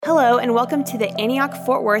Hello, and welcome to the Antioch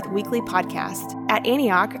Fort Worth Weekly Podcast. At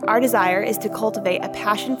Antioch, our desire is to cultivate a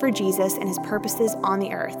passion for Jesus and his purposes on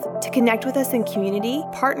the earth. To connect with us in community,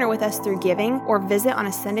 partner with us through giving, or visit on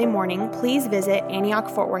a Sunday morning, please visit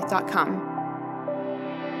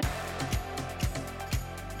AntiochFortWorth.com.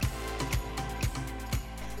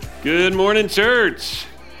 Good morning, church.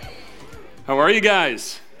 How are you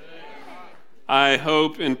guys? I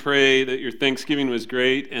hope and pray that your Thanksgiving was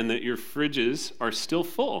great and that your fridges are still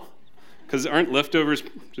full. Because aren't leftovers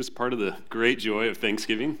just part of the great joy of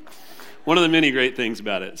Thanksgiving? One of the many great things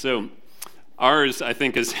about it. So ours, I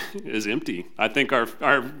think, is empty. I think our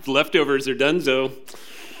leftovers are donezo,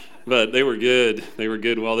 but they were good. They were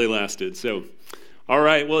good while they lasted. So, all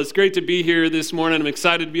right, well, it's great to be here this morning. I'm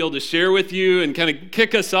excited to be able to share with you and kind of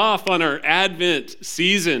kick us off on our Advent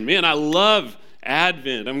season. Man, I love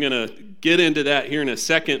Advent. I'm going to get into that here in a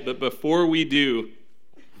second, but before we do,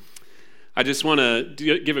 I just want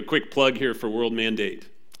to give a quick plug here for World Mandate.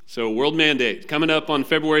 So World Mandate, coming up on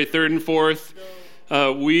February 3rd and 4th.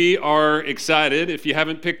 We are excited. If you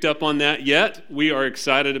haven't picked up on that yet, we are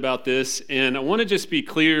excited about this, and I want to just be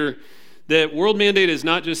clear that World Mandate is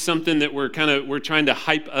not just something that we're trying to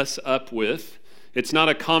hype us up with. It's not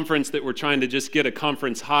a conference that we're trying to just get a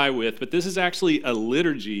conference high with, but this is actually a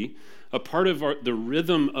liturgy, a part of the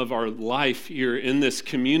rhythm of our life here in this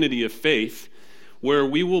community of faith, where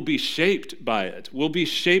we will be shaped by it. We'll be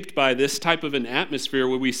shaped by this type of an atmosphere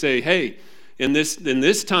where we say, hey, in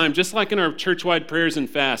this time, just like in our church-wide prayers and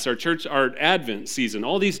fasts, our Advent season,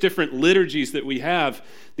 all these different liturgies that we have,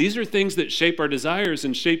 these are things that shape our desires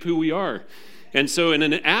and shape who we are. And so in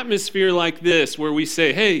an atmosphere like this, where we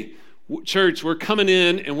say, hey, church, we're coming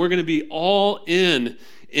in and we're going to be all into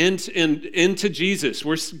Jesus.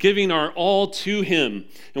 We're giving our all to him,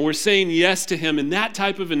 and we're saying yes to him. In that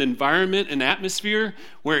type of an environment and atmosphere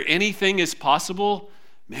where anything is possible,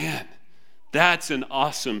 man, that's an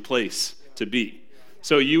awesome place to be.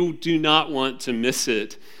 So you do not want to miss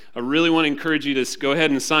it. I really want to encourage you to go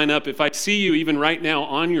ahead and sign up. If I see you even right now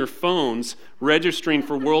on your phones registering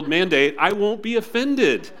for World Mandate, I won't be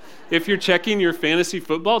offended. If you're checking your fantasy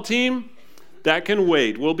football team, that can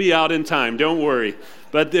wait. We'll be out in time. Don't worry.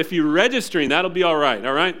 But if you're registering, that'll be all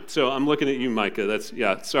right? So I'm looking at you, Micah.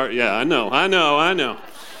 Sorry. Yeah, I know.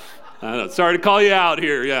 Sorry to call you out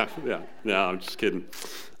here. Yeah. No, I'm just kidding.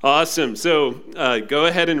 Awesome. So go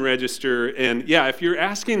ahead and register. And yeah, if you're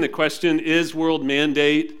asking the question, is World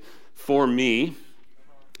Mandate for me?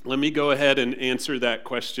 Let me go ahead and answer that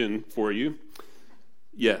question for you.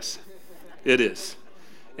 Yes, it is.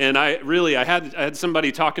 And I had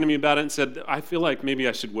somebody talking to me about it and said, I feel like maybe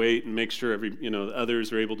I should wait and make sure the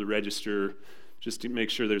others are able to register, just to make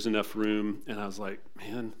sure there's enough room. And I was like,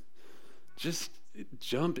 man, just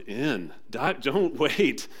jump in. Don't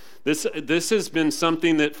wait. This has been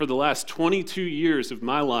something that for the last 22 years of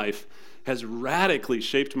my life has radically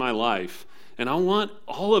shaped my life. And I want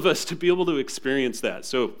all of us to be able to experience that.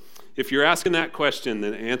 So if you're asking that question,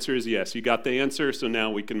 then the answer is yes. You got the answer, so now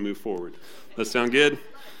we can move forward. That sound good?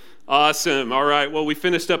 Awesome. All right. Well, we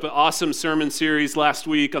finished up an awesome sermon series last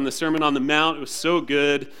week on the Sermon on the Mount. It was so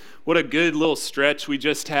good. What a good little stretch we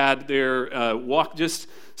just had there. Just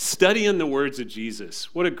studying the words of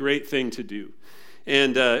Jesus. What a great thing to do.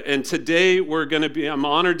 And today I'm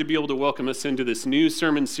honored to be able to welcome us into this new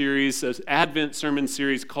sermon series, this Advent sermon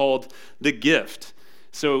series called The Gift.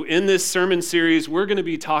 So in this sermon series, we're going to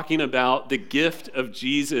be talking about the gift of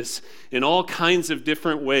Jesus in all kinds of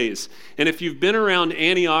different ways. And if you've been around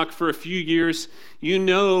Antioch for a few years, you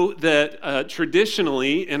know that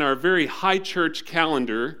traditionally in our very high church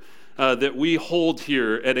calendar that we hold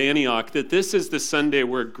here at Antioch, that this is the Sunday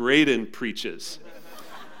where Graydon preaches.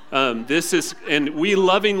 And we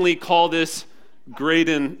lovingly call this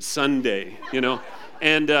Graydon Sunday,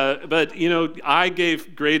 But I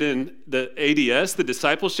gave Graydon the ADS, the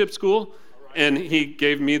discipleship school, and he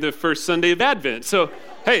gave me the first Sunday of Advent. So,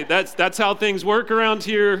 hey, that's how things work around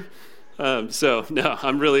here.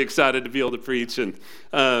 I'm really excited to be able to preach and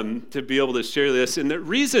to be able to share this. And the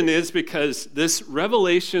reason is because the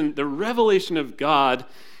revelation of God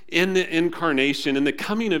in the incarnation, in the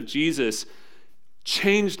coming of Jesus,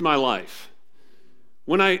 changed my life.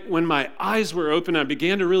 When my eyes were open, I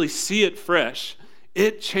began to really see it fresh.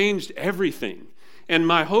 It changed everything. And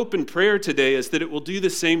my hope and prayer today is that it will do the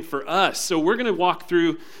same for us. So we're going to walk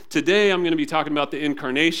through today. I'm going to be talking about the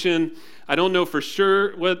incarnation. I don't know for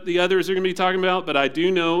sure what the others are going to be talking about, but I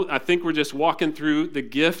think we're just walking through the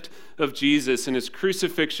gift of Jesus and his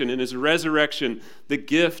crucifixion and his resurrection, the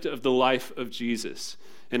gift of the life of Jesus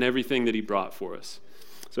and everything that he brought for us.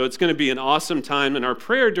 So it's going to be an awesome time. And our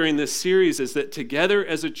prayer during this series is that together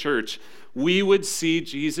as a church, we would see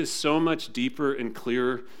Jesus so much deeper and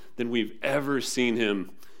clearer than we've ever seen him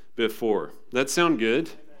before. That sound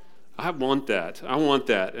good? I want that.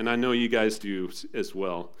 And I know you guys do as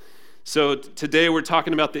well. So today we're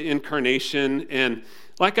talking about the incarnation. And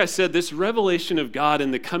like I said, this revelation of God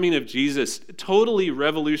and the coming of Jesus totally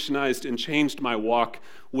revolutionized and changed my walk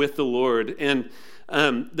with the Lord. And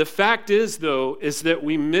the fact is, though, is that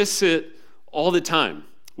we miss it all the time.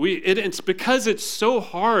 It's because it's so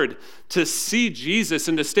hard to see Jesus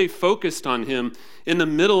and to stay focused on him in the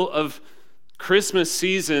middle of Christmas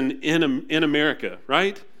season in America,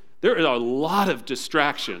 right? There are a lot of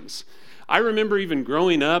distractions. I remember even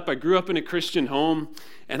growing up, I grew up in a Christian home,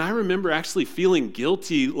 and I remember actually feeling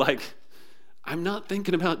guilty, like I'm not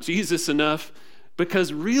thinking about Jesus enough,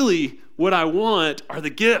 because really what I want are the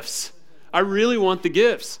gifts. I really want the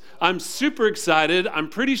gifts. I'm super excited. I'm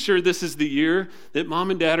pretty sure this is the year that mom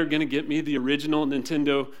and dad are going to get me the original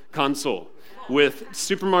Nintendo console with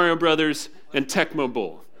Super Mario Brothers and Tecmo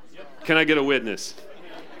Bowl. Can I get a witness?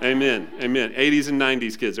 Amen. 80s and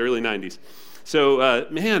 90s kids, early 90s. So,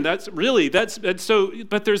 that's so,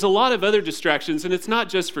 but there's a lot of other distractions, and it's not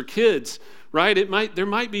just for kids, right? There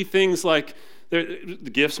might be things like, the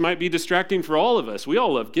gifts might be distracting for all of us. We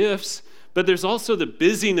all love gifts. But there's also the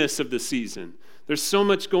busyness of the season. There's so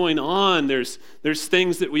much going on. There's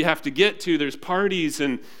things that we have to get to. There's parties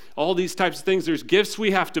and all these types of things. There's gifts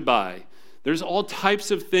we have to buy. There's all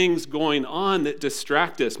types of things going on that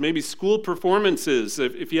distract us. Maybe school performances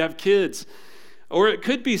if you have kids. Or it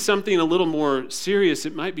could be something a little more serious.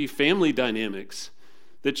 It might be family dynamics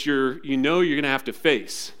that you're going to have to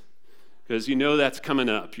face. Because you know that's coming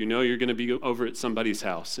up. You know you're going to be over at somebody's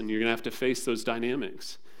house and you're going to have to face those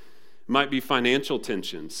dynamics. It might be financial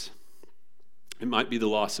tensions. It might be the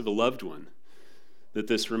loss of a loved one that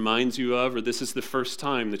this reminds you of, or this is the first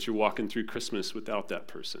time that you're walking through Christmas without that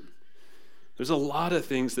person. There's a lot of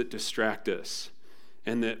things that distract us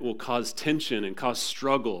and that will cause tension and cause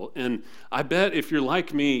struggle. And I bet if you're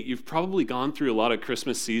like me, you've probably gone through a lot of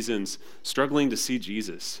Christmas seasons struggling to see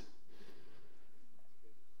Jesus.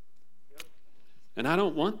 And I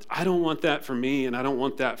don't want that for me, and I don't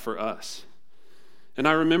want that for us. And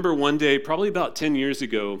I remember one day, probably about 10 years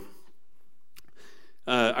ago,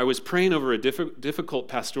 I was praying over a difficult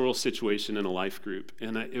pastoral situation in a life group.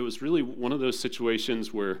 And it was really one of those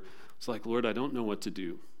situations where it's like, Lord, I don't know what to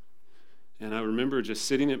do. And I remember just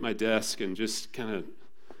sitting at my desk and just kind of,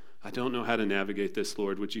 I don't know how to navigate this,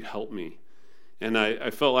 Lord. Would you help me? And I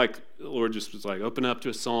felt like the Lord just was like, open up to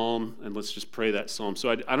a psalm and let's just pray that psalm. So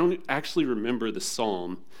I don't actually remember the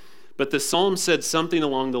psalm. But the psalm said something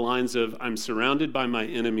along the lines of, I'm surrounded by my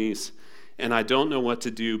enemies, and I don't know what to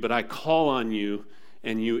do, but I call on you,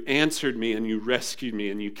 and you answered me, and you rescued me,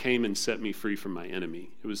 and you came and set me free from my enemy.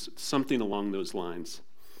 It was something along those lines.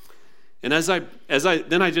 And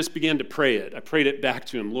then I just began to pray it. I prayed it back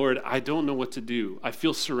to him. Lord, I don't know what to do. I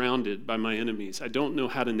feel surrounded by my enemies. I don't know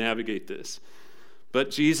how to navigate this. But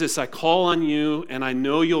Jesus, I call on you, and I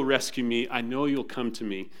know you'll rescue me. I know you'll come to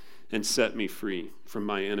me and set me free from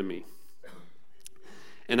my enemy.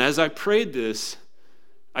 And as I prayed this,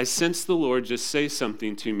 I sensed the Lord just say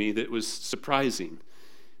something to me that was surprising.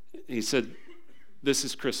 He said, this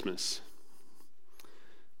is Christmas.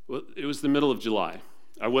 Well, it was the middle of July.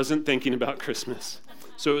 I wasn't thinking about Christmas.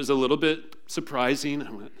 So it was a little bit surprising.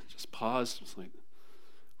 I just paused. I was like,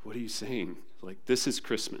 what are you saying? Like, this is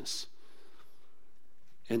Christmas.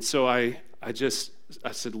 And so I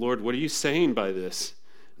said, Lord, what are you saying by this?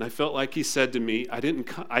 And I felt like he said to me,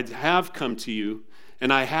 I have come to you,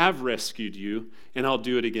 and I have rescued you, and I'll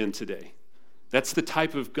do it again today. That's the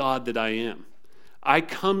type of God that I am. I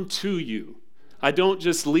come to you. I don't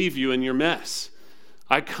just leave you in your mess.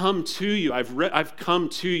 I come to you. I've come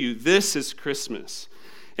to you. This is Christmas.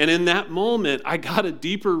 And in that moment, I got a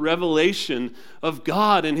deeper revelation of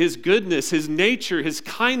God and his goodness, his nature, his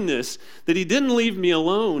kindness, that he didn't leave me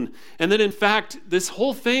alone. And that in fact, this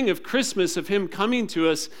whole thing of Christmas, of him coming to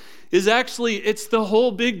us, is actually, it's the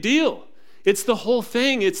whole big deal. It's the whole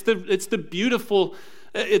thing. It's the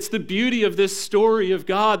beauty of this story of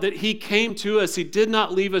God, that he came to us. He did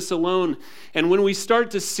not leave us alone. And when we start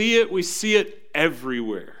to see it, we see it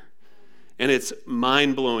everywhere. And it's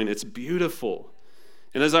mind-blowing. It's beautiful.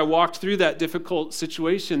 And as I walked through that difficult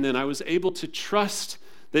situation, then I was able to trust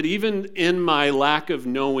that even in my lack of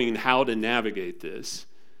knowing how to navigate this,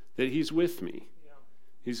 that he's with me.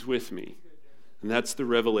 He's with me. And that's the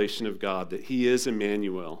revelation of God, that he is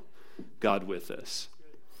Emmanuel, God with us.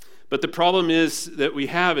 But the problem is that we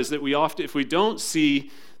have is that we often, if we don't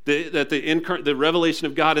see the revelation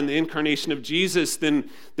of God and the incarnation of Jesus, then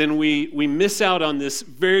we miss out on this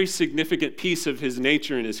very significant piece of his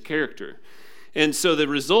nature and his character. And so the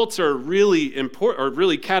results are really important, or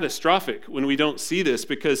really catastrophic when we don't see this,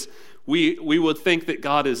 because we will think that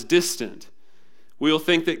God is distant. We'll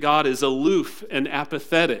think that God is aloof and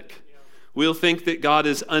apathetic. We'll think that God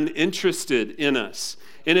is uninterested in us.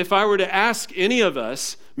 And if I were to ask any of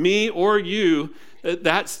us, me or you,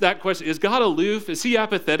 that question, is God aloof? Is he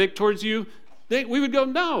apathetic towards you? We would go,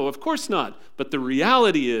 no, of course not. But the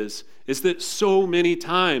reality is that so many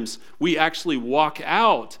times we actually walk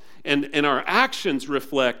out and our actions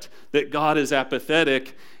reflect that God is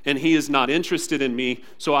apathetic and he is not interested in me,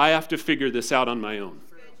 so I have to figure this out on my own.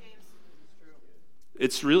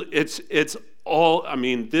 It's all,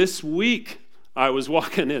 this week I was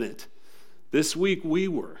walking in it. This week we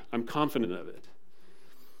were. I'm confident of it.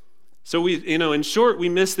 So in short, we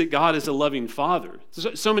miss that God is a loving Father.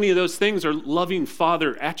 So many of those things are loving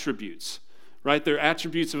Father attributes, right? They're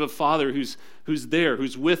attributes of a Father who's there,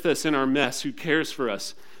 who's with us in our mess, who cares for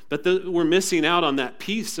us. But we're missing out on that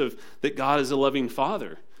piece of that God is a loving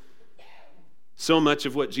Father. So much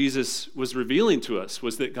of what Jesus was revealing to us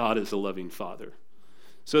was that God is a loving Father.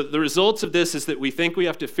 So the results of this is that we think we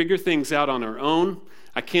have to figure things out on our own.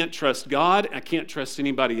 I can't trust God. I can't trust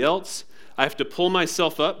anybody else. I have to pull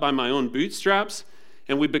myself up by my own bootstraps,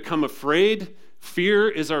 and we become afraid. Fear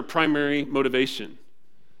is our primary motivation.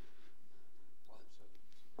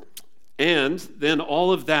 And then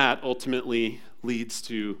all of that ultimately leads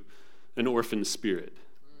to an orphan spirit,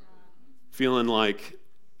 feeling like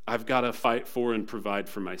I've got to fight for and provide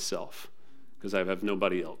for myself because I have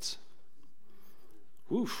nobody else.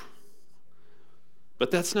 Oof. But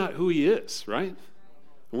that's not who he is, right?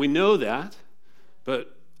 We know that,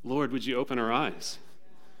 but Lord, would you open our eyes?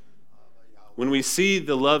 When we see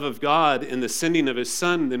the love of God in the sending of his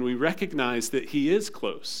Son, then we recognize that he is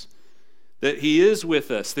close, that he is with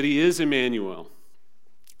us, that he is Emmanuel,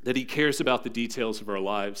 that he cares about the details of our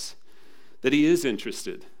lives, that he is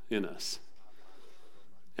interested in us.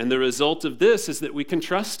 And the result of this is that we can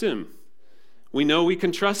trust him. We know we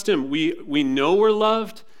can trust him. We know we're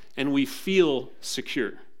loved, and we feel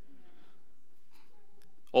secure.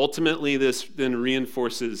 Ultimately, this then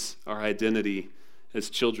reinforces our identity as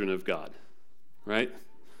children of God, right? It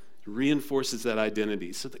reinforces that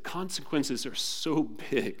identity. So the consequences are so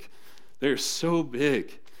big. They're so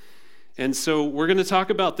big. And so we're going to talk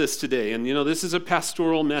about this today. And, this is a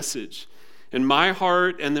pastoral message. And my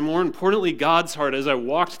heart, and then more importantly, God's heart, as I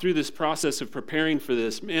walked through this process of preparing for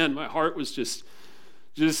this, man, my heart was just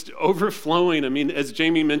overflowing. As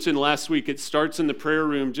Jamie mentioned last week, it starts in the prayer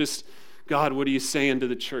room, just, God, what are you saying to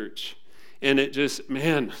the church? And it just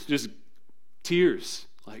tears.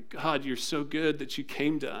 Like, God, you're so good that you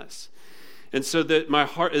came to us. And so that my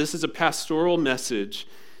heart, this is a pastoral message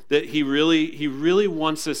that he really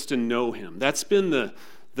wants us to know him. That's been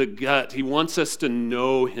the gut. He wants us to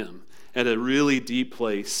know him at a really deep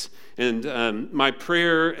place. And my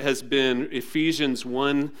prayer has been Ephesians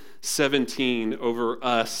 1:17 over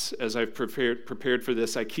us as I've prepared for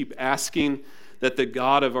this. I keep asking that the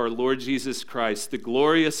God of our Lord Jesus Christ, the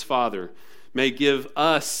glorious Father, may give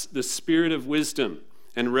us the spirit of wisdom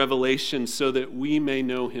and revelation so that we may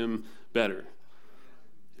know him better.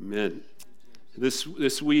 Amen.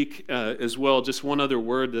 This week as well, just one other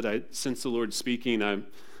word that I sense the Lord speaking.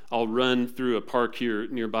 I'll run through a park here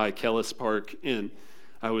nearby, Kellis Park, and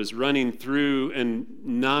I was running through, and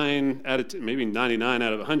 99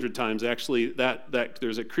 out of 100 times, actually, that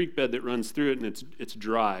there's a creek bed that runs through it, and it's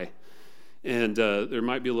dry. And there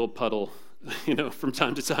might be a little puddle, from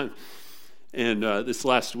time to time. And this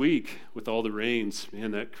last week, with all the rains,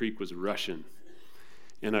 man, that creek was rushing.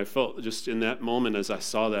 And I felt just in that moment, as I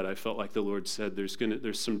saw that, I felt like the Lord said,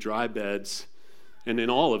 there's some dry beds, and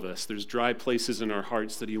in all of us, there's dry places in our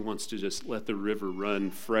hearts that he wants to just let the river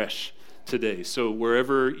run fresh today. So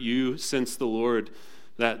wherever you sense the Lord,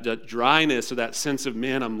 that dryness or that sense of,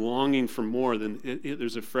 man, I'm longing for more, then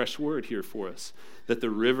there's a fresh word here for us, that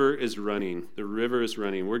the river is running. The river is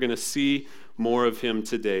running. We're going to see more of him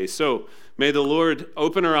today. So may the Lord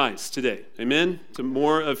open our eyes today, amen, to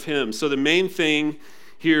more of him. So the main thing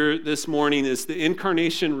here this morning is the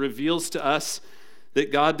incarnation reveals to us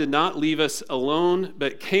that God did not leave us alone,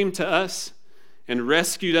 but came to us and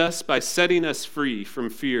rescued us by setting us free from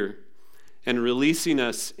fear and releasing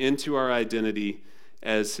us into our identity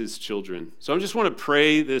as his children. So I just want to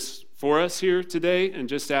pray this for us here today and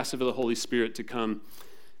just ask for the Holy Spirit to come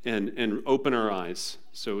and open our eyes.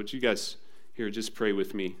 So would you guys here just pray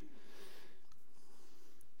with me?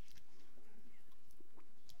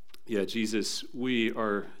 Yeah, Jesus, we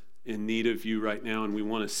are in need of you right now, and we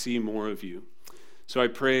want to see more of you. So I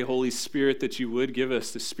pray, Holy Spirit, that you would give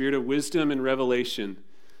us the spirit of wisdom and revelation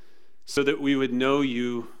so that we would know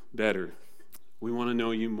you better. We want to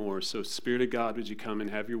know you more. So Spirit of God, would you come and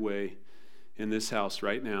have your way in this house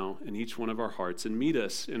right now in each one of our hearts and meet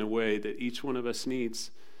us in a way that each one of us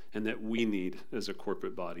needs and that we need as a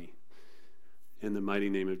corporate body. In the mighty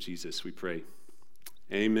name of Jesus, we pray.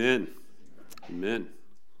 Amen. Amen.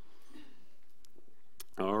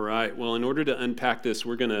 All right. Well, in order to unpack this,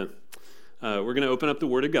 we're going to open up the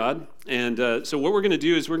Word of God. And so what we're going to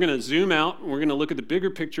do is we're going to zoom out. And we're going to look at the bigger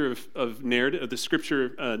picture of narrative of the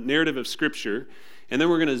Scripture, narrative of Scripture. And then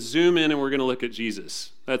we're going to zoom in and we're going to look at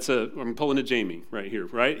Jesus. I'm pulling a Jamie right here,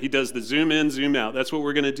 right? He does the zoom in, zoom out. That's what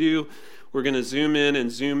we're going to do. We're going to zoom in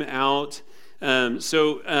and zoom out. Let's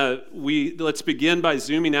begin by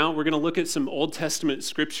zooming out. We're going to look at some Old Testament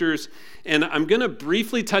scriptures. And I'm going to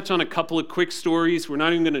briefly touch on a couple of quick stories. We're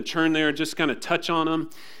not even going to turn there, just kind of touch on them.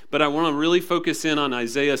 But I want to really focus in on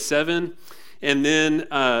Isaiah 7. And then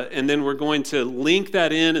we're going to link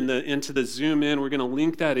that into the zoom in. We're going to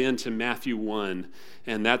link that into Matthew 1.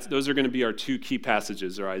 And those are going to be our two key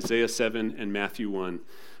passages, are Isaiah 7 and Matthew 1.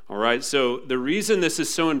 All right, so the reason this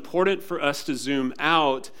is so important for us to zoom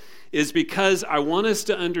out is because I want us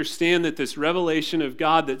to understand that this revelation of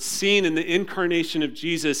God that's seen in the incarnation of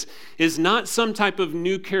Jesus is not some type of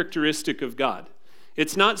new characteristic of God.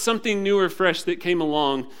 It's not something new or fresh that came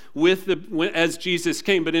along as Jesus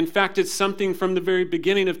came, but in fact, it's something from the very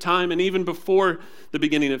beginning of time and even before the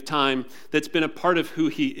beginning of time that's been a part of who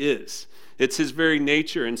he is. It's his very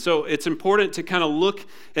nature. And so it's important to kind of look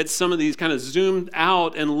at some of these, kind of zoom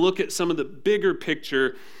out and look at some of the bigger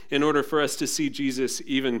picture in order for us to see Jesus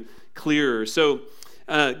even clearer. So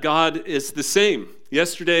God is the same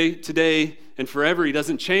yesterday, today, and forever. He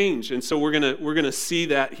doesn't change. And so we're gonna see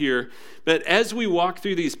that here. But as we walk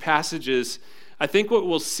through these passages, I think what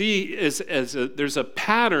we'll see is there's a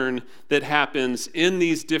pattern that happens in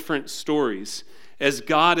these different stories as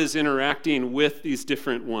God is interacting with these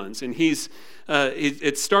different ones. And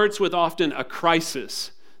it starts with often a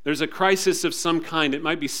crisis. There's a crisis of some kind. It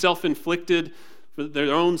might be self-inflicted for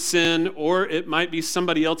their own sin, or it might be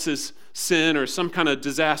somebody else's sin or some kind of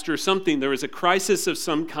disaster or something. There is a crisis of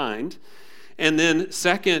some kind. And then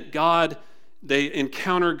second, they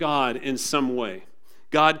encounter God in some way.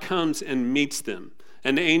 God comes and meets them.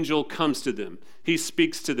 An angel comes to them. He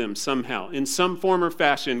speaks to them somehow. In some form or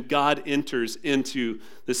fashion, God enters into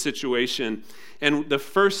the situation. And the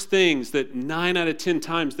first things that 9 out of 10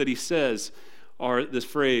 times that he says are this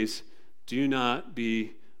phrase, "Do not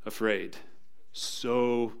be afraid."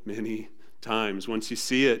 So many times. Once you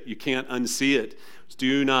see it, you can't unsee it.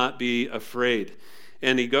 Do not be afraid.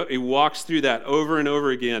 And he walks through that over and over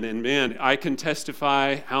again. And man, I can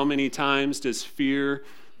testify how many times does fear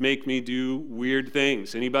make me do weird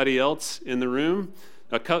things. Anybody else in the room?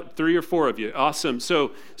 3 or 4 of you. Awesome.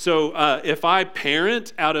 So if I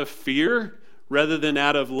parent out of fear rather than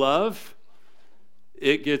out of love,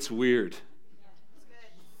 it gets weird.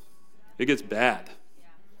 It gets bad.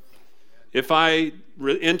 If I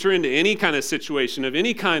enter into any kind of situation of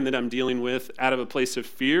any kind that I'm dealing with out of a place of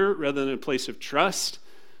fear rather than a place of trust,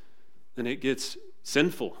 then it gets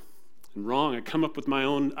sinful and wrong. I come up with my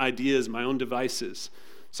own ideas, my own devices.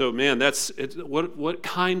 So, man, what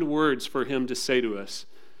kind words for him to say to us.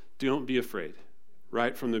 Don't be afraid,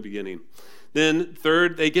 right from the beginning. Then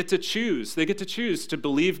third, they get to choose. They get to choose to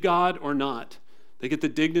believe God or not. They get the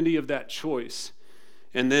dignity of that choice.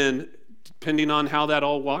 And then, depending on how that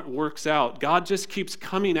all works out, God just keeps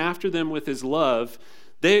coming after them with his love.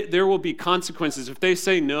 There will be consequences. If they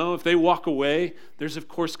say no, if they walk away, there's of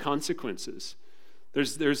course consequences.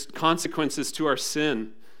 There's consequences to our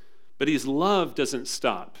sin. But his love doesn't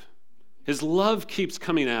stop. His love keeps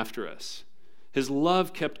coming after us. His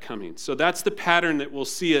love kept coming. So that's the pattern that we'll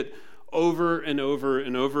see it over and over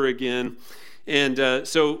and over again. And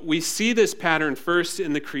so we see this pattern first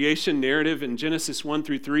in the creation narrative in Genesis 1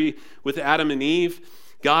 through 3 with Adam and Eve.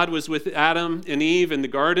 God was with Adam and Eve in the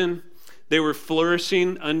garden. They were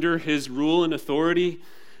flourishing under his rule and authority.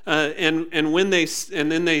 They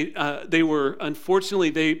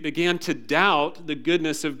began to doubt the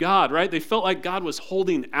goodness of God, right? They felt like God was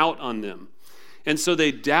holding out on them. And so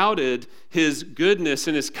they doubted his goodness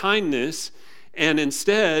and his kindness, and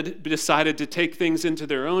instead decided to take things into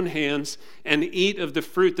their own hands and eat of the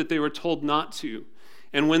fruit that they were told not to.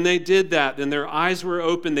 And when they did that, then their eyes were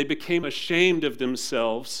open, they became ashamed of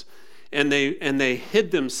themselves, and they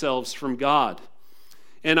hid themselves from God.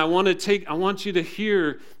 And I want you to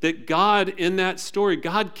hear that God, in that story,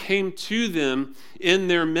 God came to them in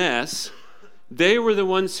their mess. They were the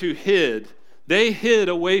ones who hid. They hid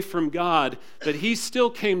away from God, but he still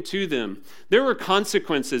came to them. There were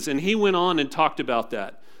consequences, and he went on and talked about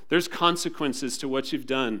that. There's consequences to what you've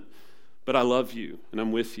done, but I love you, and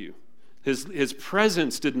I'm with you. His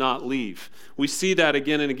presence did not leave. We see that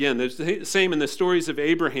again and again. There's the same in the stories of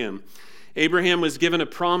Abraham. Abraham was given a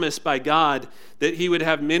promise by God that he would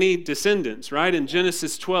have many descendants, right? In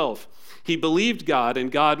Genesis 12, he believed God,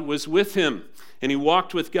 and God was with him, and he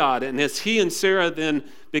walked with God. And as he and Sarah then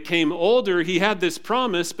became older, he had this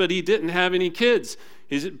promise, but he didn't have any kids.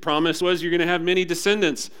 His promise was, you're going to have many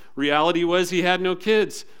descendants. Reality was he had no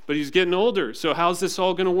kids, but he's getting older. So how's this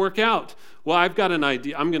all going to work out? Well, I've got an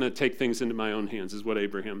idea. I'm going to take things into my own hands, is what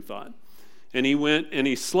Abraham thought. And he went and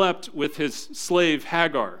he slept with his slave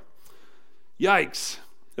Hagar. Yikes.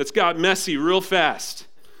 That's got messy real fast.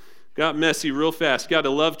 Got a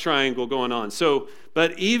love triangle going on.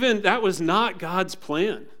 But even that was not God's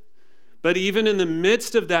plan. But even in the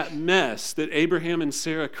midst of that mess that Abraham and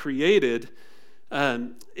Sarah created,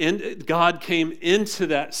 and God came into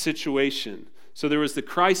that situation. So there was the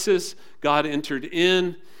crisis, God entered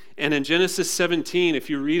in, and in Genesis 17, if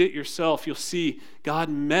you read it yourself, you'll see God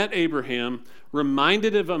met Abraham,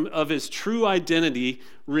 reminded him of his true identity,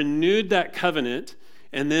 renewed that covenant,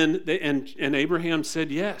 and then Abraham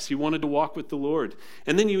said yes, he wanted to walk with the Lord.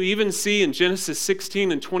 And then you even see in Genesis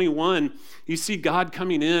 16 and 21, you see God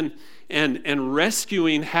coming in and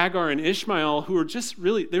rescuing Hagar and Ishmael, who were just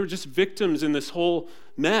victims in this whole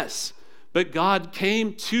mess. But God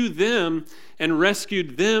came to them and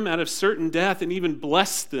rescued them out of certain death and even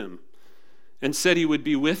blessed them and said he would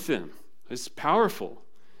be with them. It's powerful.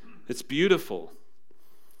 It's beautiful.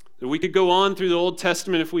 We could go on through the Old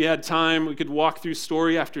Testament if we had time. We could walk through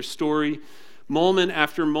story after story, moment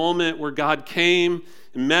after moment where God came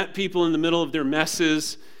and met people in the middle of their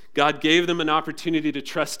messes. God gave them an opportunity to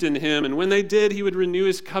trust in him, and when they did, he would renew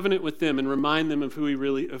his covenant with them and remind them of who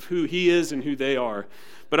he is and who they are.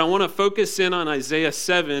 But I want to focus in on Isaiah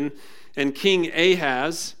 7 and King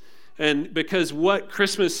Ahaz, and because what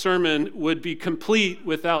Christmas sermon would be complete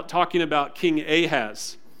without talking about King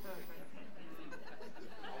Ahaz?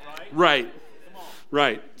 Right.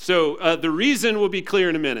 So the reason will be clear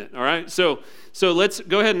in a minute, all right? So let's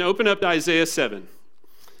go ahead and open up to Isaiah 7.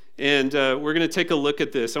 And we're going to take a look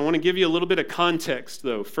at this. I want to give you a little bit of context,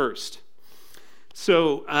 though, first.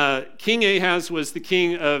 So King Ahaz was the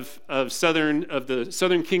king of the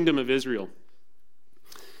southern kingdom of Israel.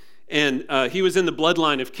 And he was in the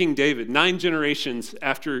bloodline of King David, 9 generations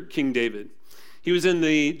after King David. He was in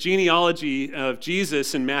the genealogy of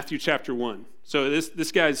Jesus in Matthew chapter 1. So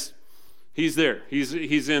this guy's, he's there. He's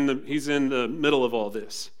in the middle of all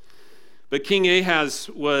this. But King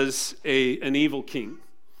Ahaz was an evil king.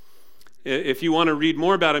 If you want to read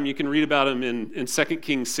more about him, you can read about him in 2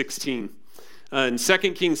 Kings 16. In 2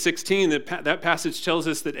 Kings 16, that passage tells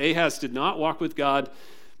us that Ahaz did not walk with God,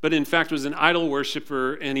 but in fact was an idol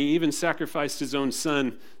worshiper, and he even sacrificed his own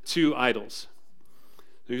son to idols.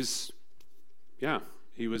 He was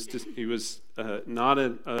not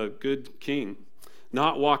a good king,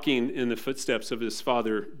 not walking in the footsteps of his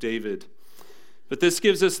father David. But this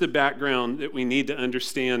gives us the background that we need to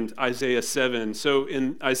understand Isaiah 7. So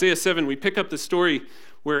in Isaiah 7, we pick up the story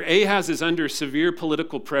where Ahaz is under severe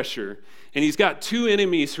political pressure, and he's got 2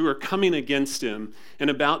 enemies who are coming against him and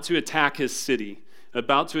about to attack his city,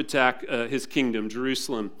 about to attack his kingdom,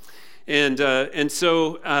 Jerusalem. And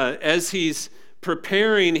so as he's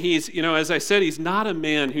preparing, as I said, he's not a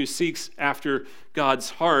man who seeks after God's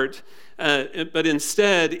heart, but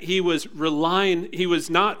instead he was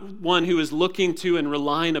not one who was looking to and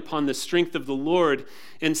relying upon the strength of the Lord.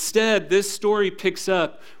 Instead, this story picks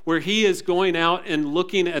up where he is going out and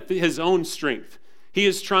looking at his own strength. He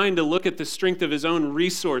is trying to look at the strength of his own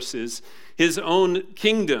resources, his own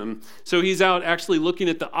kingdom. So he's out actually looking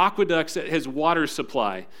at the aqueducts at his water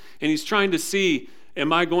supply, and he's trying to see, how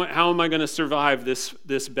am I going to survive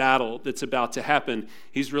this battle that's about to happen?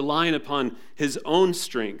 He's relying upon his own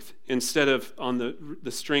strength instead of on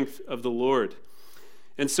the strength of the Lord.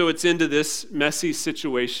 And so it's into this messy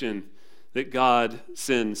situation that God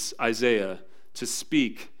sends Isaiah to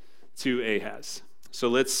speak to Ahaz. So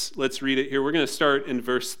let's read it here. We're going to start in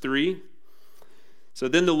verse 3. So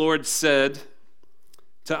then the Lord said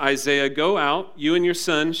to Isaiah, "Go out, you and your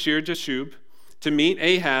son Shear-Jashub, to meet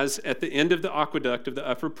Ahaz at the end of the aqueduct of the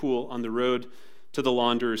upper pool on the road to the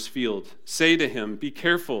launderer's field. Say to him, be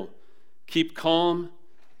careful, keep calm,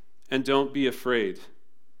 and don't be afraid.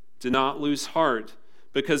 Do not lose heart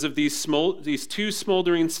because of these 2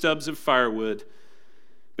 smoldering stubs of firewood,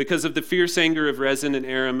 because of the fierce anger of Rezin and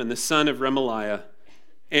Aram and the son of Remaliah.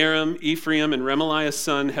 Aram, Ephraim, and Remaliah's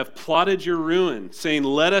son have plotted your ruin, saying,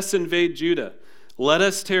 let us invade Judah. Let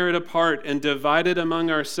us tear it apart and divide it among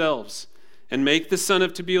ourselves, and make the son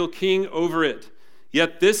of Tabeel king over it.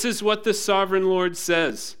 Yet this is what the sovereign Lord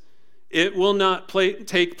says. It will not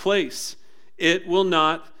take place. It will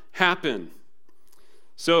not happen.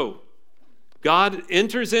 So, God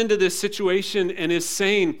enters into this situation and is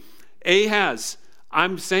saying, Ahaz,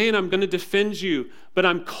 I'm saying I'm going to defend you, but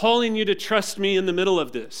I'm calling you to trust me in the middle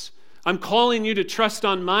of this. I'm calling you to trust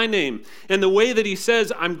on my name. And the way that he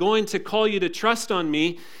says, I'm going to call you to trust on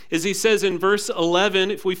me, is he says in verse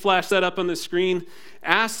 11, if we flash that up on the screen,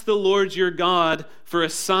 ask the Lord your God for a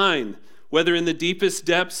sign, whether in the deepest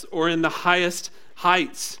depths or in the highest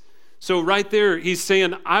heights. So right there, he's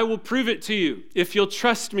saying, I will prove it to you. If you'll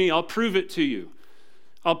trust me, I'll prove it to you.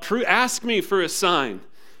 Ask me for a sign.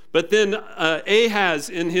 But then Ahaz,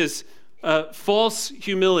 in his false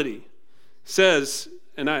humility, says,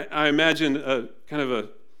 and I imagine an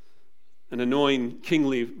annoying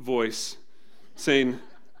kingly voice saying,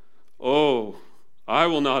 oh, I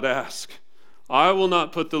will not ask. I will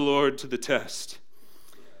not put the Lord to the test.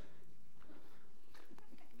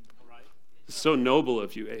 It's so noble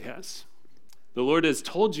of you, Ahaz. The Lord has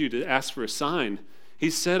told you to ask for a sign. He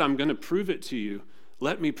said, I'm going to prove it to you.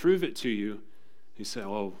 Let me prove it to you. He said,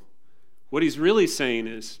 oh, what he's really saying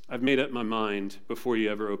is, I've made up my mind before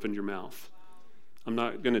you ever opened your mouth. I'm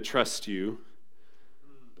not going to trust you,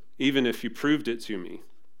 even if you proved it to me.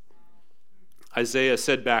 Isaiah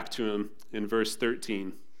said back to him in verse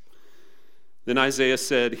 13, then Isaiah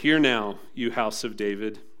said, hear now, you house of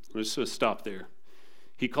David. Let's just stop there.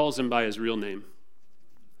 He calls him by his real name.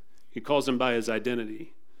 He calls him by his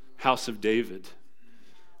identity, house of David.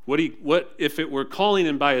 What if it were calling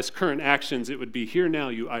him by his current actions, it would be, hear now,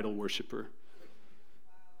 you idol worshiper.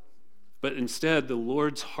 But instead, the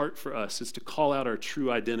Lord's heart for us is to call out our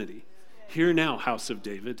true identity. Hear now, house of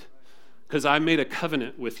David, because I made a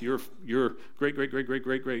covenant with your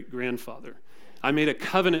great-great-great-great-great-great-grandfather. I made a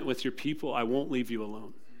covenant with your people. I won't leave you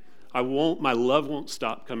alone. My love won't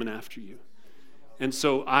stop coming after you. And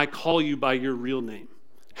so I call you by your real name,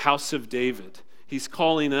 house of David. He's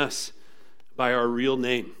calling us by our real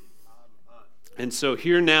name. And so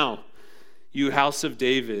hear now, you house of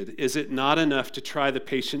David, is it not enough to try the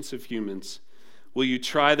patience of humans? Will you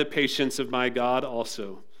try the patience of my God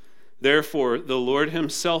also? Therefore, the Lord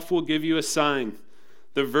himself will give you a sign.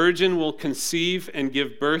 The virgin will conceive and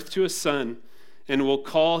give birth to a son, and will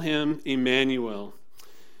call him Emmanuel.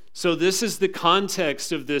 So this is the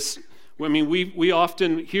context of this. I mean, we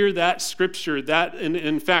often hear that scripture, and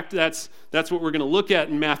in fact, that's what we're going to look at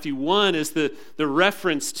in Matthew 1, is the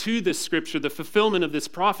reference to this scripture, the fulfillment of this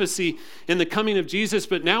prophecy in the coming of Jesus.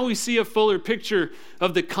 But now we see a fuller picture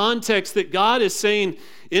of the context that God is saying,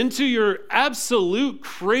 into your absolute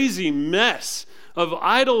crazy mess of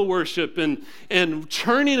idol worship and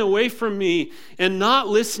turning away from me and not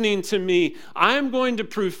listening to me, I'm going to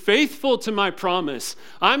prove faithful to my promise.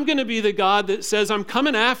 I'm going to be the God that says, I'm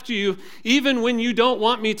coming after you even when you don't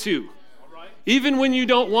want me to. Even when you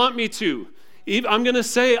don't want me to. I'm going to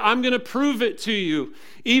say, I'm going to prove it to you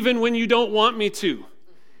even when you don't want me to.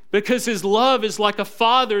 Because his love is like a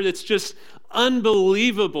father that's just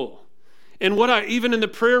unbelievable. And even in the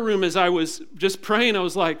prayer room as I was just praying, I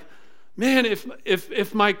was like, man,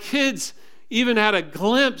 if my kids even had a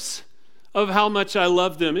glimpse of how much I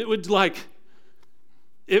love them, it would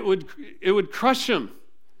crush them.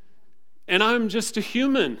 And I'm just a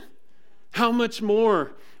human. How much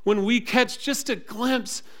more when we catch just a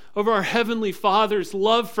glimpse of our Heavenly Father's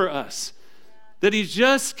love for us, that he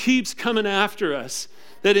just keeps coming after us,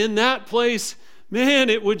 that in that place, man,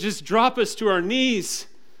 it would just drop us to our knees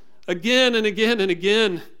again and again and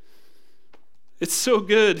again. It's so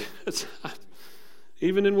good.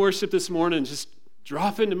 Even in worship this morning, just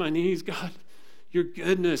drop into my knees. God, your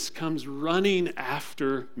goodness comes running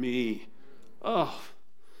after me. Oh,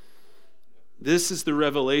 this is the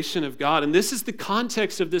revelation of God. And this is the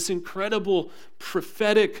context of this incredible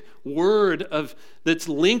prophetic word that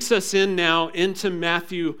links us in now into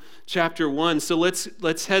Matthew chapter 1. So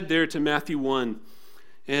let's head there to Matthew 1.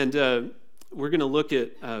 And we're going to look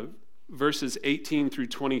at verses 18 through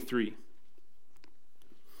 23.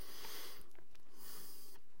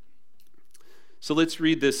 So let's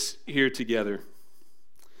read this here together.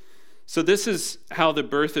 So this is how the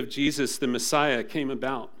birth of Jesus, the Messiah, came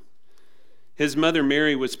about. His mother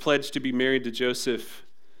Mary was pledged to be married to Joseph,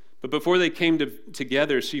 but before they came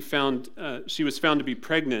together, she was found to be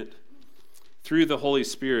pregnant through the Holy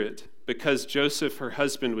Spirit, because Joseph, her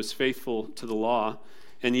husband, was faithful to the law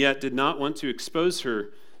and yet did not want to expose her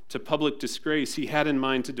to public disgrace. He had in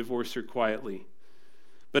mind to divorce her quietly.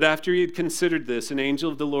 But after he had considered this, an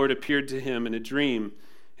angel of the Lord appeared to him in a dream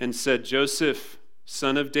and said, Joseph,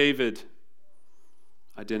 son of David,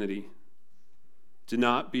 identity, do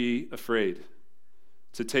not be afraid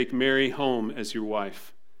to take Mary home as your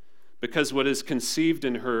wife, because what is conceived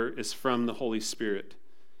in her is from the Holy Spirit.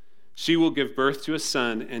 She will give birth to a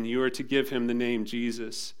son, and you are to give him the name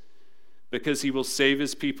Jesus, because he will save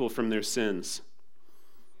his people from their sins.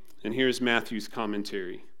 And here's Matthew's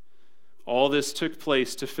commentary. All this took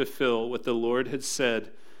place to fulfill what the Lord had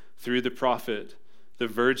said through the prophet. The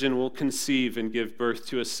virgin will conceive and give birth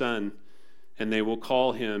to a son, and they will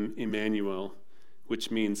call him Emmanuel,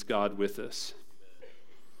 which means God with us.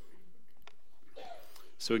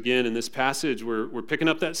 So again, in this passage, we're picking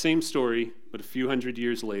up that same story, but a few hundred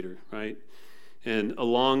years later, right? And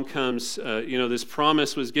along comes, this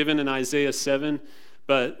promise was given in Isaiah 7,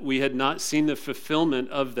 but we had not seen the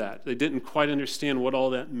fulfillment of that. They didn't quite understand what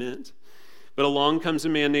all that meant. But along comes a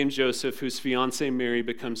man named Joseph, whose fiancée Mary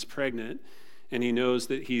becomes pregnant, and he knows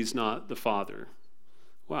that he's not the father.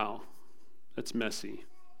 Wow, that's messy.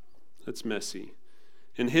 That's messy.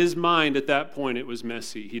 In his mind at that point, it was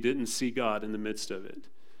messy. He didn't see God in the midst of it.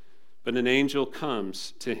 But an angel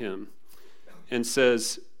comes to him and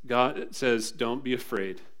God says, don't be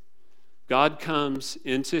afraid. God comes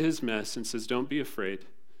into his mess and says, don't be afraid.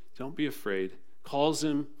 Don't be afraid. Calls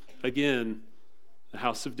him again, the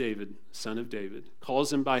house of David, son of David.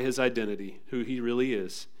 Calls him by his identity, who he really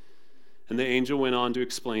is. And the angel went on to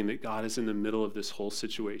explain that God is in the middle of this whole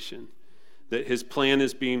situation, that his plan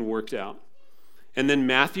is being worked out. And then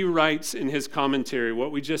Matthew writes in his commentary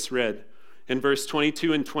what we just read in verse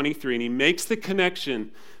 22 and 23, and he makes the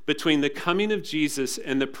connection between the coming of Jesus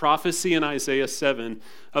and the prophecy in Isaiah 7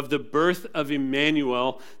 of the birth of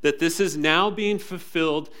Emmanuel, that this is now being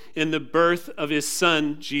fulfilled in the birth of his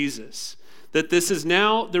son, Jesus. That this is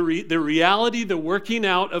now the reality, the working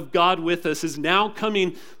out of God with us is now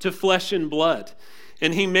coming to flesh and blood.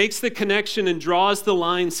 And he makes the connection and draws the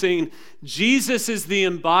line saying, Jesus is the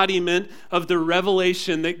embodiment of the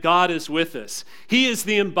revelation that God is with us. He is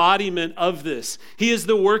the embodiment of this. He is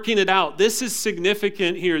the working it out. This is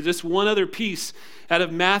significant here. This one other piece out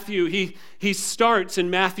of Matthew, he starts in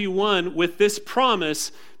Matthew 1 with this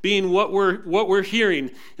promise being what we're hearing,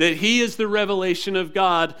 that he is the revelation of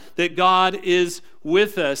God, that God is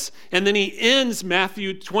with us. And then he ends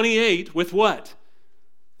Matthew 28 with what?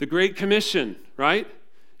 The Great Commission, right?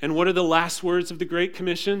 And what are the last words of the Great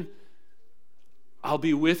Commission? I'll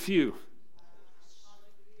be with you.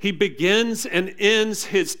 He begins and ends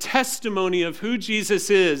his testimony of who Jesus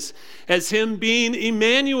is as him being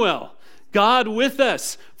Emmanuel, God with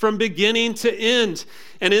us from beginning to end.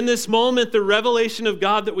 And in this moment, the revelation of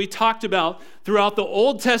God that we talked about throughout the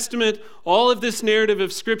Old Testament, all of this narrative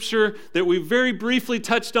of Scripture that we very briefly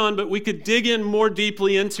touched on, but we could dig in more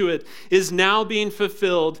deeply into it, is now being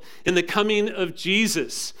fulfilled in the coming of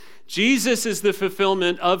Jesus. Jesus is the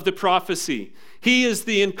fulfillment of the prophecy. He is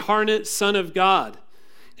the incarnate Son of God.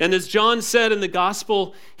 And as John said in the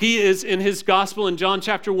gospel, he is in his gospel in John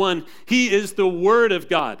chapter 1, he is the Word of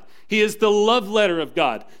God. He is the love letter of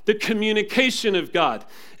God, the communication of God.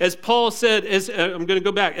 As Paul said, I'm going to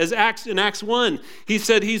go back, in Acts 1, he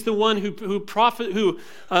said he's the one who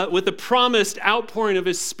with the promised outpouring of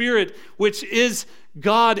his Spirit, which is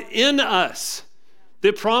God in us.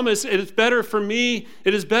 The promise, it is better for me,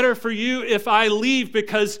 it is better for you if I leave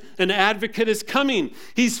because an advocate is coming.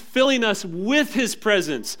 He's filling us with his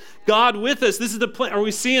presence. God with us. This is the plan. Are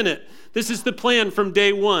we seeing it? This is the plan from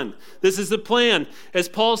day one. This is the plan. As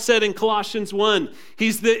Paul said in Colossians 1,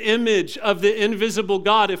 he's the image of the invisible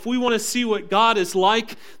God. If we want to see what God is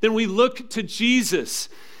like, then we look to Jesus.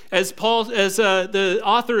 As the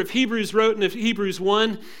author of Hebrews wrote in Hebrews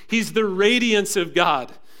 1, he's the radiance of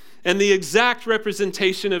God and the exact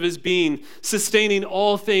representation of his being, sustaining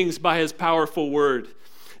all things by his powerful word.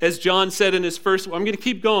 As John said in his first, I'm going to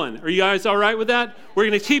keep going. Are you guys all right with that? We're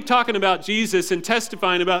going to keep talking about Jesus and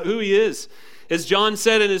testifying about who he is. As John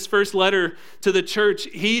said in his first letter to the church,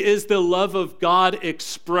 he is the love of God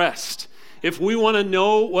expressed. If we want to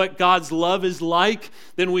know what God's love is like,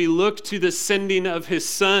 then we look to the sending of his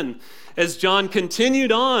Son. As John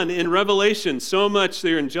continued on in Revelation, so much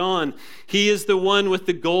there in John, he is the one with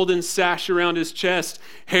the golden sash around his chest,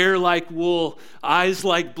 hair like wool, eyes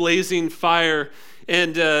like blazing fire,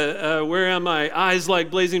 and where am I? Eyes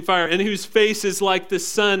like blazing fire, and whose face is like the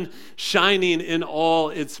sun shining in all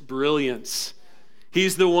its brilliance.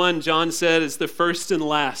 He's the one, John said, is the first and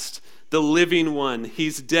last, the living one.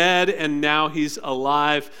 He's dead and now he's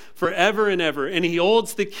alive forever and ever. And he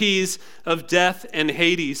holds the keys of death and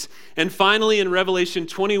Hades. And finally, in Revelation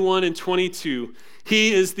 21 and 22,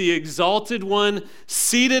 he is the exalted one,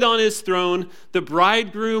 seated on his throne, the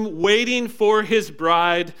bridegroom waiting for his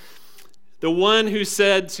bride, the one who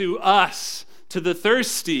said to us, to the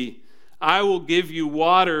thirsty, I will give you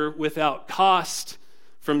water without cost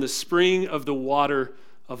from the spring of the water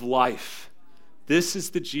of life. This is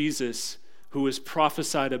the Jesus who was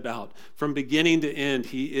prophesied about. From beginning to end,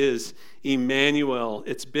 he is Emmanuel.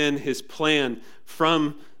 It's been his plan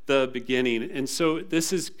from the beginning. And so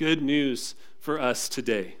this is good news for us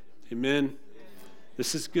today. Amen.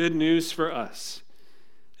 This is good news for us.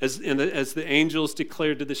 As the angels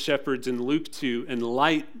declared to the shepherds in Luke 2, and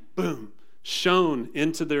light, boom, shone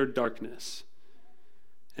into their darkness.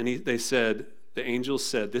 And the angels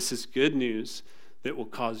said, this is good news that will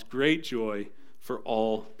cause great joy for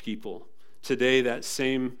all people. Today, that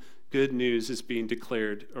same good news is being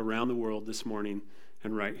declared around the world this morning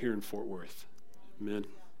and right here in Fort Worth. Amen.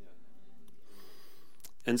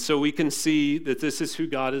 And so we can see that this is who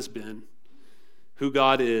God has been, who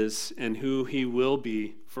God is, and who he will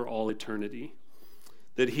be for all eternity.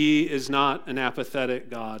 That he is not an apathetic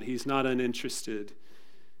God. He's not uninterested.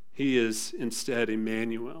 He is instead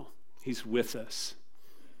Emmanuel. He's with us.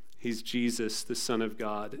 He's Jesus, the Son of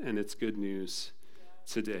God, and it's good news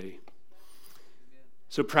today.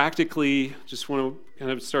 So practically, just want to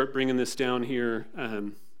kind of start bringing this down here.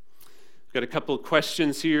 I've got a couple of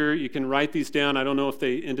questions here. You can write these down. I don't know if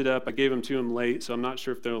they ended up, I gave them to them late, so I'm not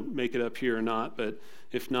sure if they'll make it up here or not, but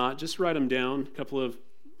if not, just write them down. A couple of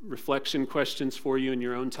reflection questions for you in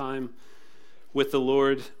your own time with the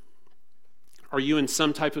Lord. Are you in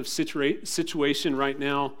some type of situation right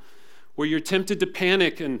now where you're tempted to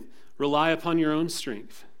panic and rely upon your own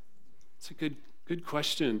strength? It's a good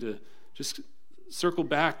question to just circle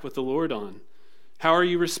back with the Lord on. How are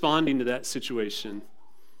you responding to that situation?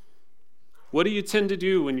 What do you tend to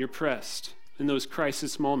do when you're pressed in those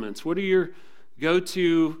crisis moments? What are your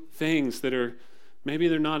go-to things that are, maybe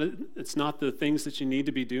it's not the things that you need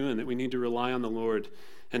to be doing, that we need to rely on the Lord?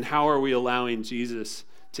 And how are we allowing Jesus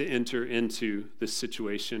to enter into this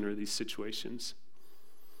situation or these situations?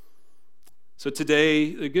 So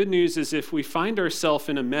today, the good news is if we find ourselves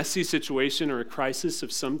in a messy situation or a crisis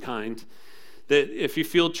of some kind, that if you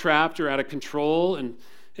feel trapped or out of control and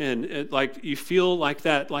like you feel like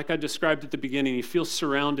that, like I described at the beginning, you feel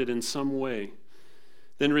surrounded in some way,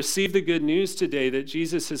 then receive the good news today that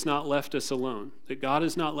Jesus has not left us alone, that God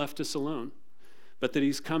has not left us alone, but that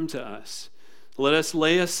he's come to us. Let us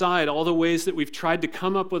lay aside all the ways that we've tried to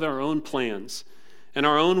come up with our own plans and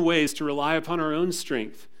our own ways to rely upon our own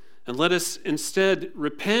strength. And let us instead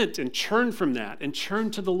repent and turn from that and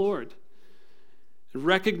turn to the Lord. And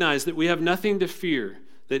recognize that we have nothing to fear,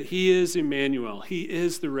 that he is Emmanuel. He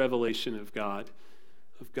is the revelation of God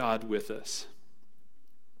with us.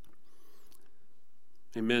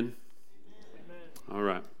 Amen? Amen. All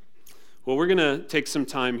right. Well, we're going to take some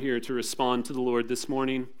time here to respond to the Lord this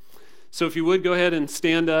morning. So if you would, go ahead and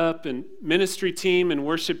stand up, and ministry team and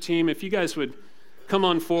worship team, if you guys would come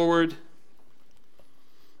on forward.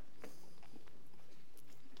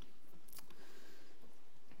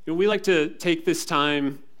 We like to take this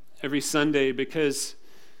time every Sunday because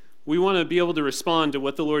we want to be able to respond to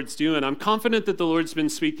what the Lord's doing. I'm confident that the Lord's been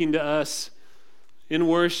speaking to us in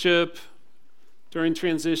worship, during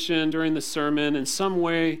transition, during the sermon, in some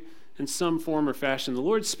way, in some form or fashion. The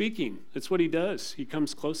Lord's speaking. That's what he does. He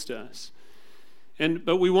comes close to us.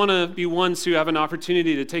 But we want to be ones who have an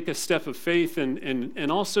opportunity to take a step of faith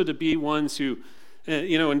and also to be ones who,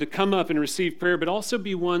 and to come up and receive prayer, but also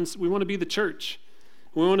be ones, we want to be the church.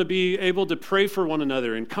 We want to be able to pray for one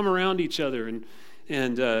another and come around each other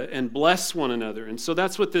and bless one another. And so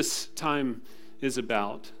that's what this time is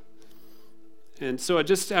about. And so I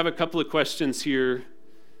just have a couple of questions here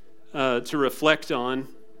to reflect on.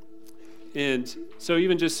 And so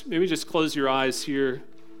maybe just close your eyes here.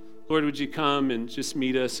 Lord, would you come and just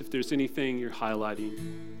meet us if there's anything you're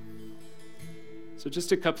highlighting? So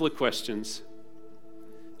just a couple of questions.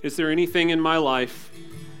 Is there anything in my life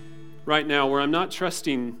right now where I'm not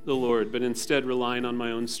trusting the Lord, but instead relying on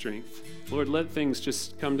my own strength? Lord, let things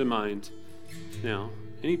just come to mind now.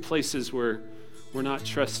 Any places where we're not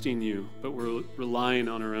trusting you, but we're relying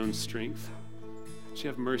on our own strength? Would you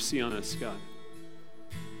have mercy on us, God?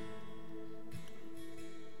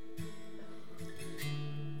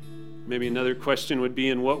 Maybe another question would be,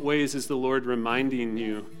 in what ways is the Lord reminding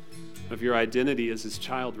you of your identity as his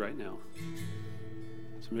child right now?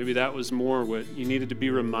 Maybe that was more what you needed to be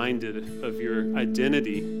reminded of, your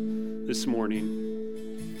identity this morning.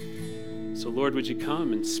 So Lord, would you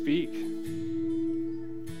come and speak?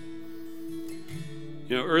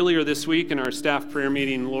 Earlier this week in our staff prayer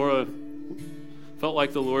meeting, Laura felt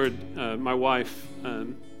like the Lord, my wife,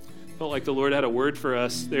 felt like the Lord had a word for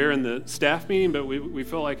us there in the staff meeting, but we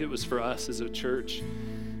felt like it was for us as a church.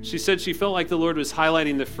 She said she felt like the Lord was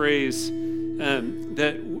highlighting the phrase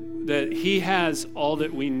that He has all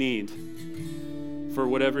that we need for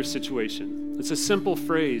whatever situation. It's a simple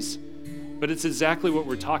phrase, but it's exactly what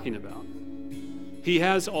we're talking about. He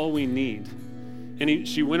has all we need. And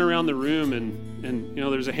she went around the room and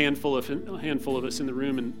there's a handful of us in the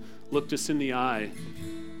room and looked us in the eye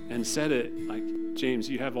and said it like, James,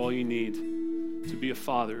 you have all you need to be a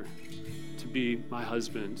father, to be my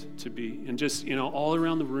husband, and just, all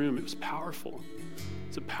around the room. It was powerful.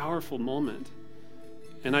 It's a powerful moment.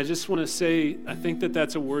 And I just want to say, I think that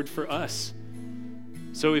that's a word for us.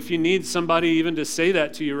 So if you need somebody even to say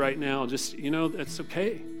that to you right now, just, that's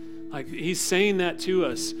okay. Like, He's saying that to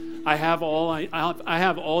us. I have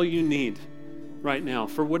all you need right now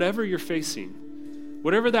for whatever you're facing,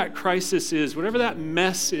 whatever that crisis is, whatever that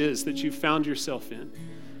mess is that you found yourself in.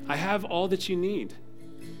 I have all that you need.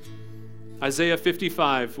 Isaiah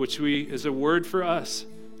 55, which is a word for us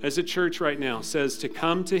as a church right now, says to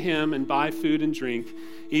come to Him and buy food and drink,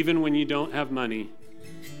 even when you don't have money.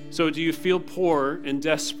 So do you feel poor and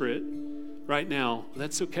desperate right now?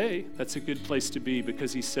 That's okay. That's a good place to be,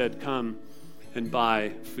 because He said, come and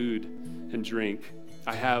buy food and drink.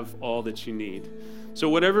 I have all that you need. So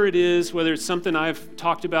whatever it is, whether it's something I've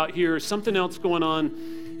talked about here or something else going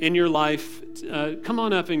on in your life, come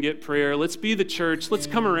on up and get prayer. Let's be the church. Let's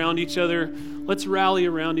come around each other. Let's rally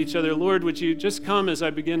around each other. Lord, would you just come as I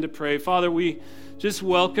begin to pray? Father, we just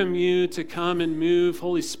welcome you to come and move.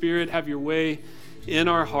 Holy Spirit, have your way in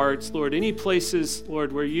our hearts. Lord, any places,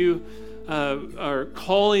 Lord, where you are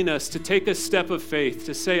calling us to take a step of faith,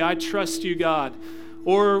 to say, I trust you, God,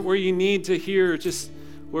 or where you need to hear just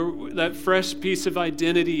that fresh piece of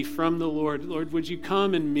identity from the Lord. Lord, would you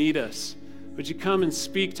come and meet us? Would you come and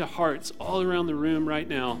speak to hearts all around the room right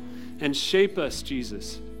now and shape us,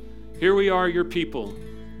 Jesus? Here we are, your people.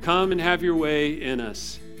 Come and have your way in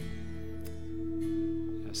us.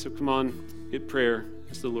 So come on, get prayer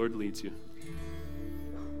as the Lord leads you.